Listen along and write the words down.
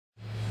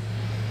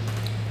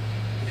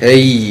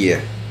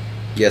Hey,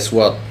 guess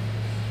what?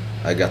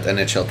 I got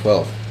NHL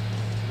 12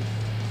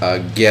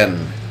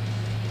 again.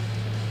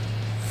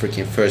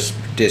 Freaking first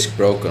disc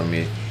broke on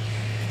me.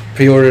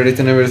 Pre-ordered it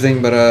and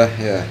everything, but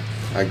yeah,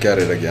 I got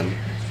it again.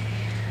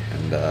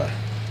 And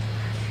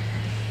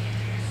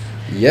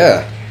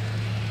yeah,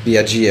 be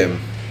a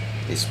GM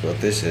is what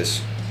this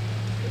is.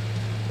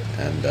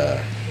 And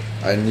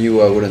I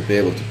knew I wouldn't be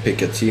able to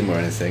pick a team or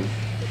anything,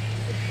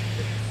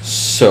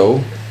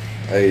 so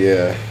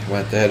I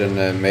went ahead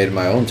and made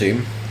my own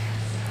team.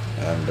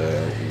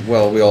 And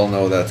well, we all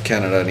know that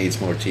Canada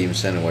needs more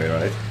teams anyway,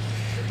 right?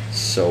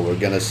 So we're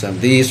gonna send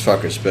these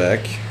fuckers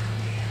back.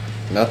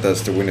 Not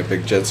as the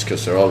Winnipeg Jets,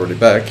 because they're already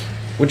back,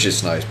 which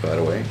is nice, by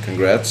the way.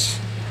 Congrats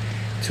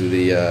to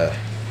the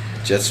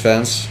Jets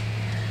fans.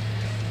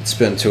 It's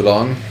been too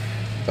long,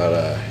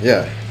 but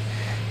yeah.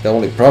 The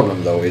only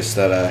problem though is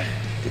that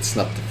it's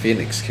not the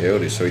Phoenix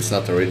Coyotes, so it's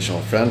not the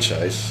original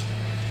franchise.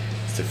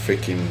 It's the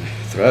freaking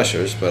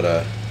Thrashers,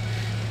 but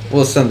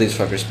we'll send these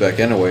fuckers back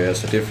anyway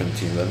as a different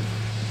team then.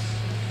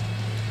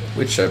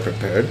 Which I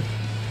prepared.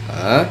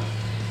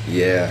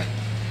 Yeah.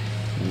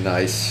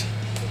 Nice.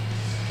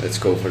 Let's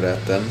go for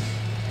that then.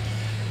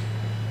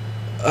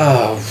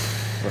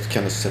 What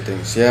kind of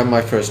settings? Yeah,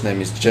 my first name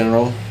is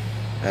General,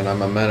 and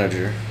I'm a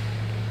manager.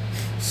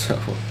 So,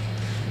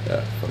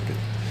 yeah, fuck it.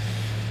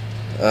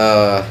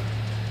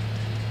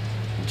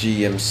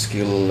 GM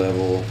skill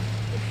level,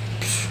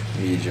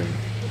 medium.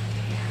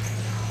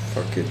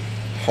 Fuck it.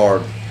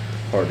 Hard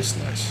is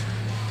nice.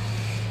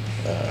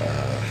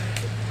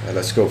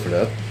 Let's go for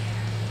that.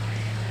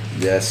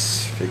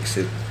 Yes, fix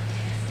it.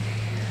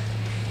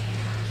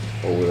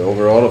 The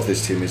overall of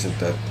this team isn't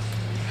that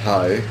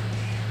high,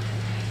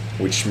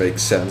 which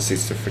makes sense.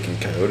 It's the freaking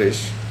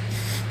Coyotes.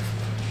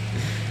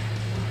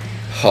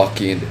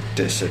 Hockey in the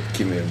desert,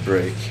 give me a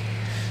break.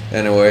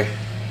 Anyway,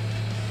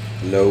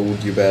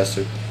 load, you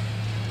bastard.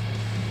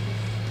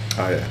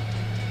 Oh yeah.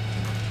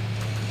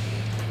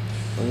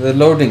 The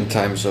loading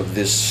times of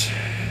this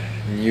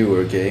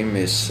newer game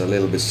is a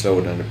little bit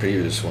slower than the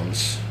previous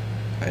ones,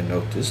 I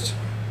noticed.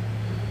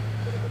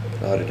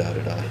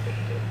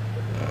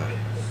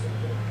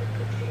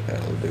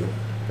 That'll do.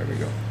 There we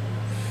go.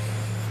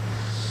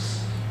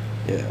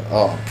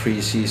 Yeah,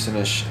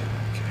 preseason-ish.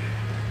 Okay.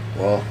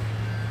 Well,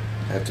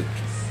 I have to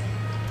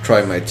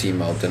try my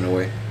team out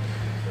anyway.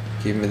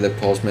 Give me the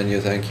pause menu,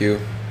 thank you.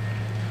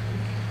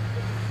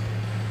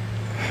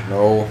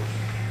 No.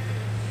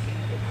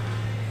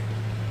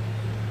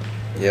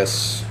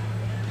 Yes.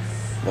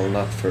 Well,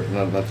 not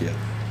yet.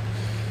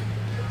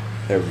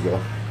 There we go.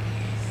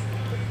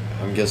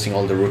 I'm guessing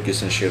all the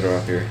rookies and shit are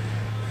up here.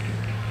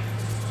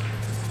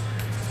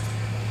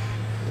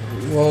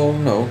 Well,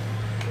 no.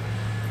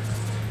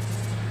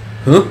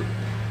 Huh?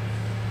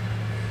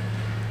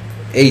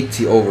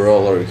 80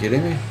 overall, are you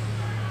kidding me?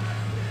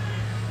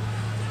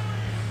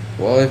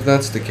 Well, if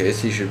that's the case,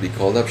 he should be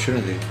called up,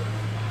 shouldn't he?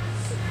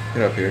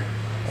 Get up here.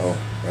 Oh,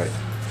 right.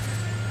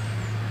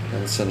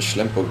 And send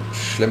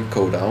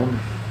Schlemko down.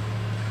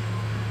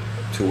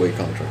 Two-way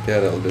contract. Yeah,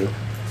 that'll do.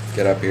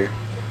 Get up here.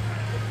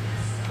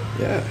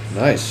 Yeah,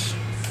 nice.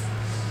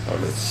 Now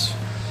let's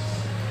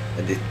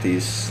edit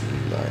these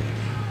lines.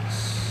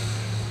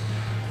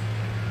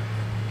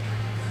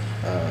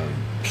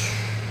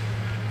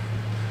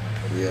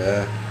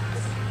 Yeah.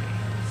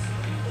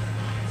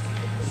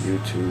 You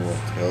two, what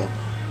the hell?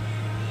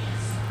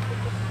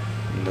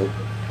 Nope.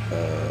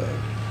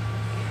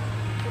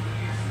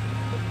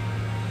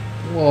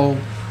 Well,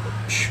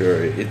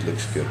 sure, it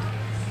looks good.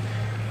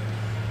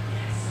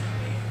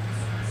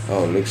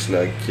 Oh, looks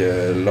like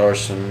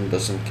Larson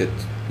doesn't get...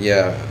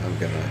 Yeah, I'm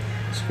gonna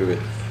screw it.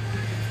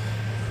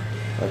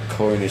 A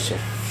coin is a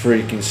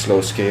freaking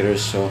slow skater,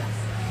 so...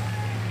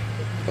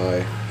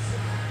 Bye.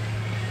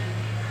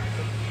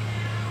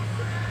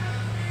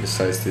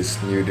 Besides,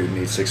 this new dude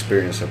needs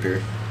experience up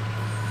here.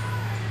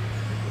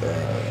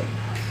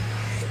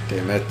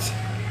 Damn it.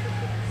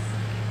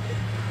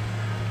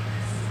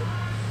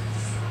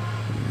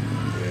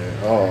 Yeah,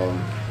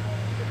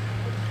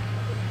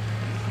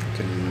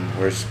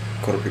 where's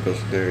Korpikos?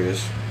 There he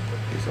is.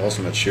 He's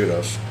awesome at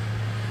shootouts.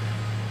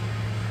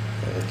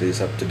 At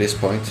least up to this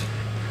point.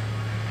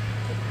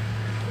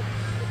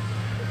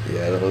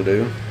 Yeah, that'll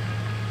do.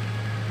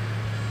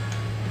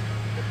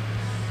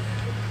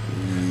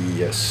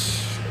 Yes.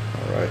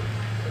 Alright.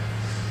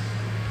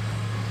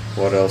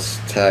 What else?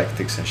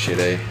 Tactics and shit,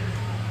 eh?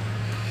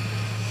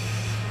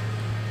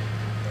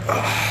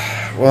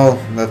 Well,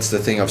 that's the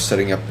thing of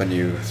setting up a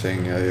new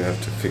thing. You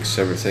have to fix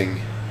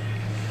everything.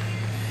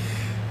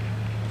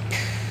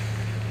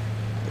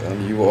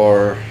 And you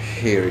are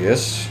here,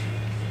 yes?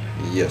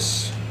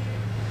 Yes.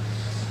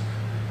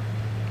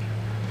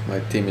 My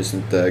team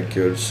isn't that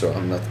good, so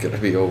I'm not gonna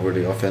be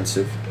overly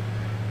offensive.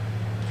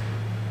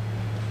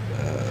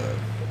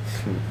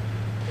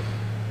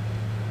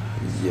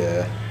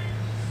 Yeah.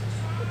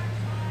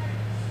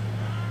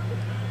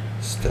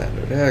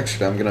 Standard.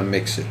 Actually, I'm gonna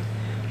mix it.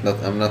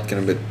 I'm not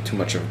gonna be too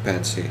much of a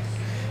pansy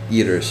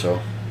either,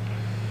 so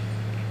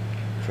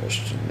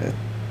Crush the net.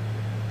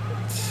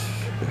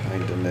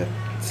 Behind the net.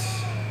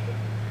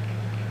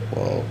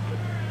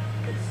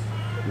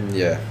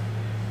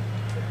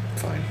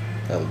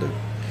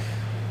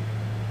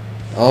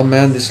 Oh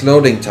man, this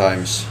loading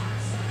times.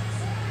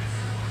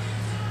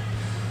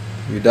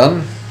 You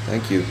done?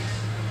 Thank you.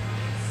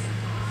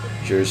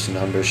 Jersey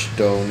number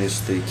Stone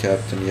is the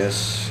captain.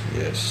 Yes,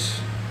 yes.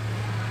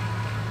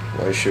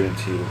 Why shouldn't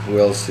he? Who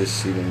else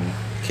is even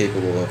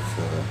capable of?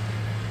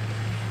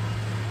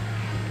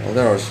 Well,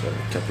 there are a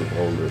couple of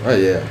older. Oh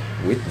yeah,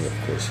 Whitney, of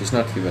course. He's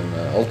not even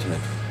ultimate.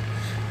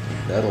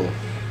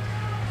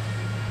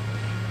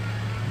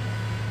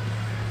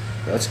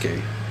 That's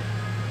gay.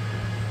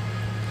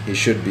 He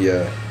should be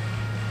an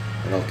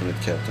ultimate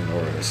captain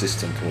or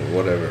assistant or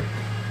whatever.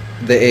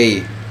 The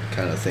A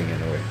kind of thing in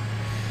a way.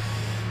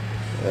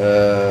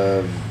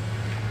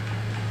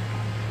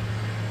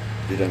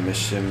 Did I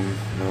miss him?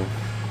 No.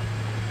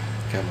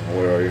 Come on,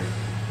 where are you?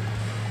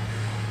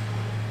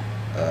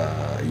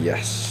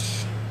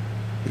 Yes.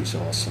 He's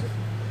awesome.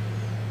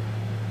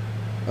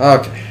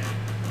 Okay.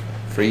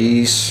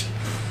 Freeze.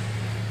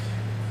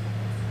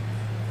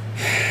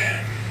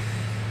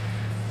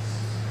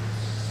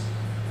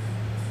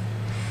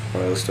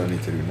 What else do I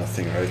need to do?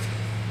 Nothing, right?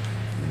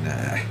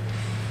 Nah.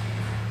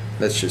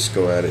 Let's just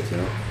go at it, you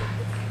know?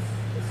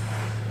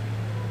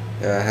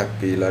 Yeah,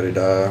 happy,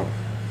 la-di-da.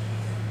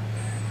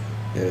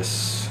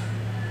 Yes.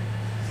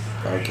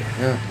 Okay,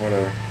 yeah,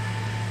 whatever.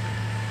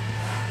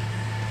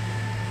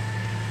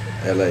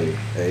 LA,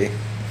 eh?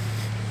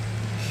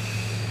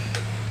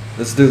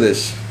 Let's do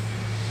this.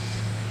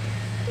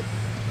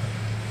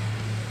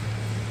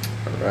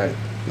 Alright,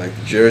 like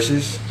the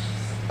jerseys?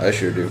 I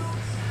sure do.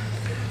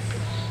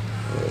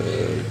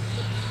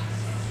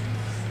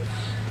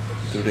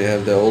 Do they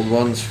have the old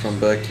ones from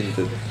back in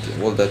the...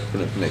 Well, that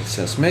wouldn't make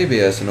sense.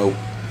 Maybe as an open...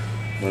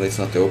 Well, it's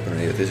not the opener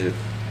yet, is it?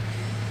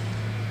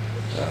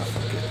 Ah,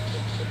 fuck it.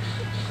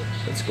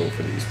 Let's go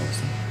for these ones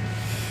then.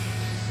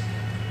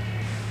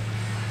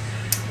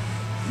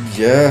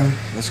 Yeah,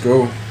 let's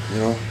go. You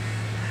know,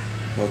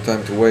 no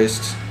time to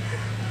waste.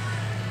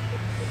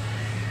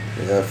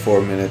 We have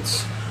 4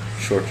 minutes,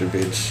 shorter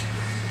bids,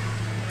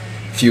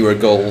 fewer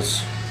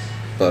goals,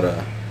 but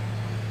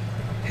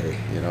hey,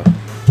 you know.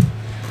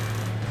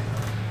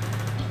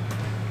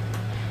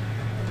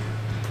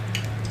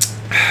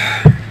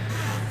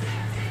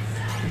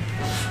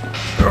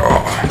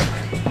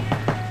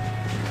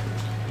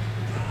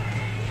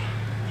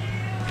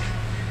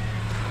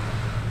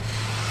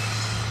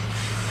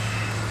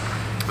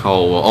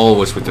 Oh,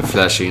 always with the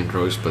flashy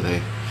intros, but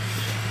hey,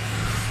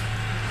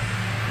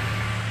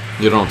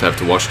 you don't have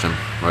to watch them,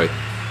 right?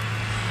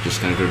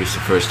 Just gonna do this the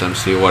first time,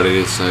 see what it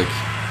is like,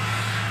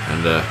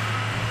 and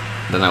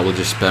then I will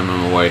just spam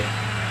them away.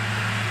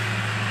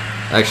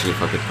 Actually,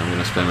 fuck it, I'm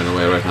gonna spam it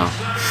away right now.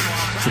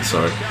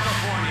 Sorry.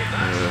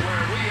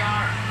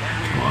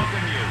 Come on.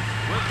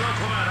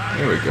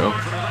 There we go.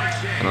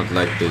 I don't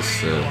like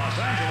this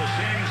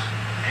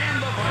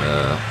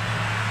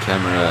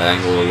camera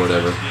angle or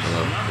whatever.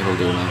 It'll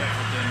do now.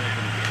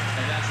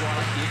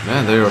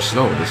 Man, they are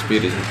slow. The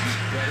speed isn't.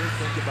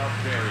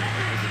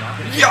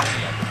 Yeah.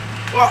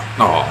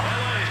 Oh,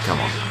 come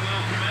on.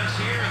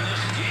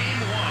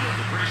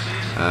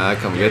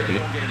 Come get me.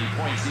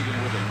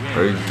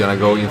 Are you gonna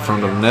go in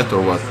front of the net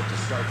or what?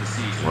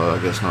 Well, I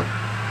guess not.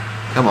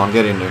 Come on,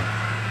 get in there.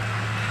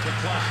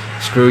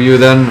 Screw you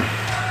then.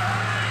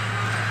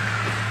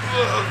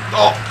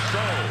 Oh.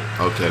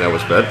 Okay, that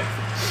was bad.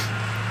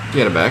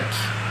 Get it back.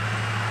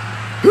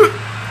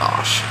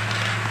 Oh shit.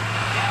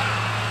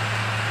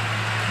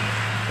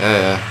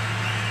 Yeah.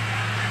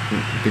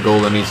 The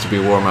goalie needs to be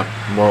warmed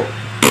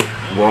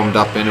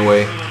up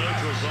anyway.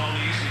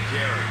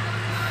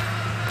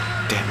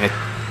 Damn it.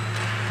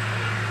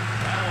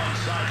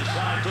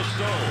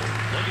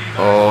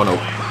 Oh no.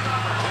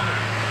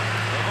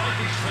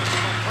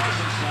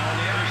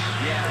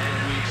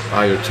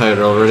 Oh, you're tired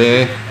already,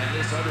 eh?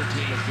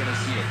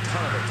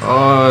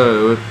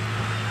 Oh,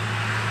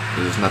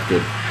 this is not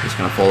good. He's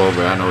gonna fall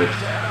over, I know it.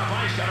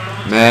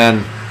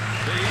 Man.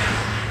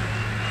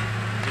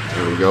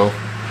 There we go.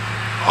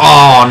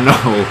 Oh no!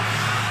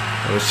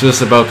 I was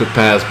just about to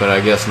pass, but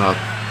I guess not.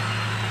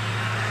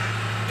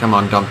 Come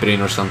on, dump it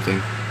in or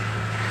something.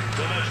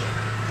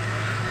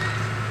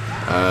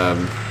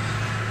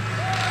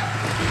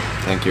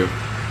 Thank you.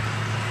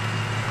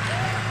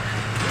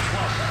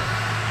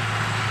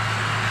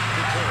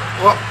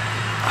 Well,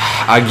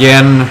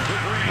 again.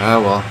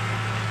 Well.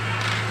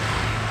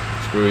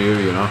 Screw you,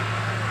 you know.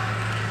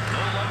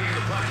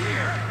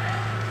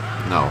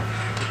 No.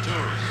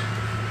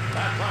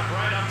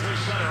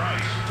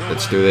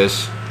 Let's do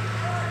this.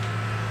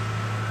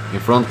 In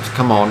front,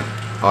 come on.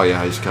 Oh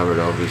yeah, he's covered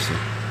obviously.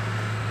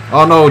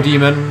 Oh no,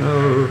 demon.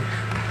 Oh.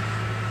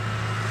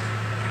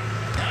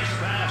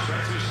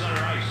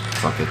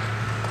 Fuck it.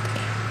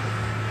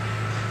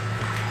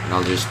 And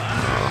I'll just.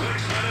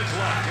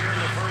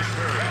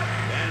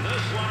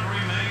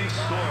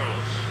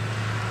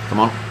 Come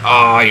on.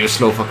 Ah, you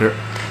slow fucker.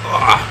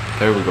 Ah,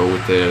 there we go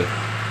with the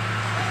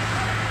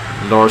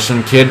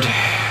Larson kid.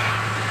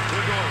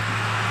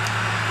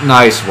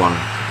 Nice one.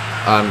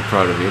 I'm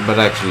proud of you, but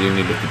actually you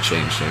needed to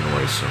change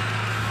anyway, so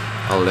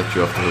I'll let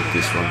you off the hook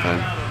this one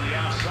time.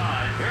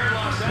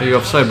 Are you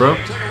offside, bro?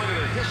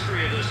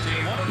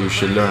 You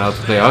should learn how to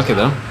play hockey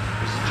then.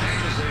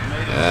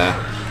 Yeah.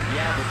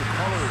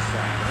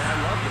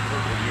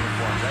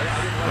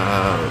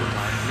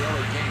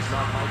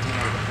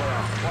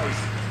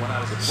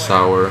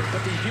 Sour.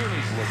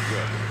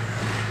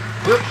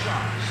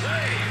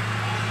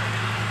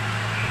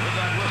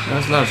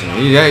 That's Larson.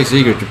 Yeah, he's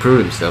eager to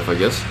prove himself, I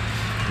guess.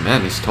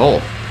 Man, he's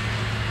tall.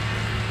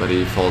 But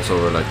he falls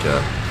over like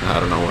I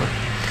don't know what.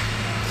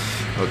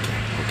 Okay.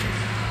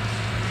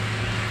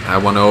 I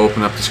want to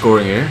open up the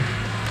scoring here.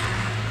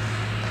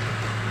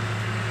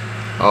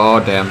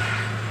 Oh, damn.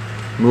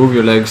 Move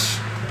your legs.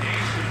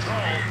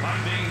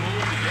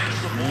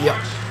 Yeah.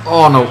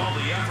 Oh, no.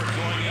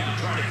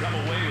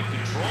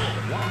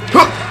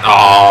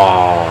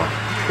 Oh.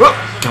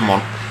 Come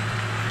on.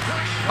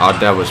 Oh,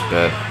 that was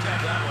bad.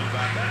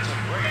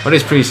 What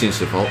is preseason,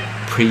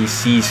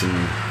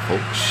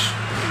 folks?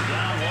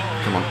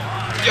 Come on.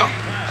 Yo.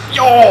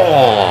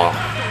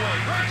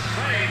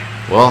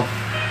 Well,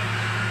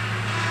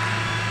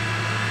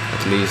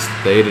 at least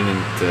they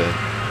didn't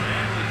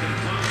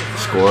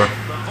score.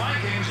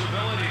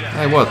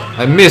 Hey, what?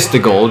 I missed the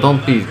goal.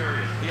 Don't be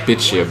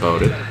bitchy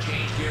about it.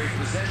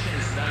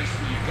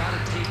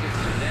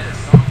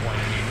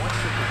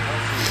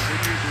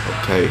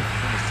 Okay.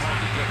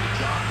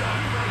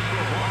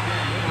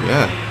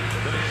 Yeah.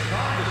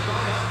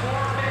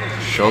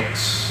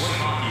 Shots.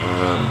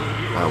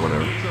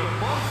 Whatever.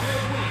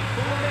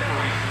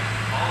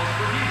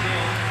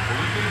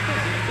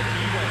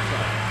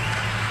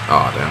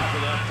 Oh, damn.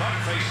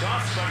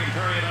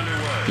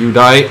 You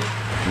die.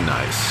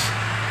 Nice.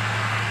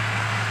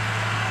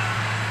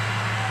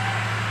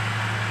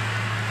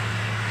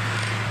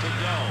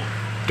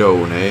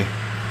 Done, eh?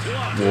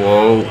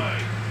 Whoa.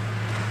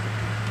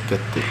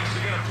 Get the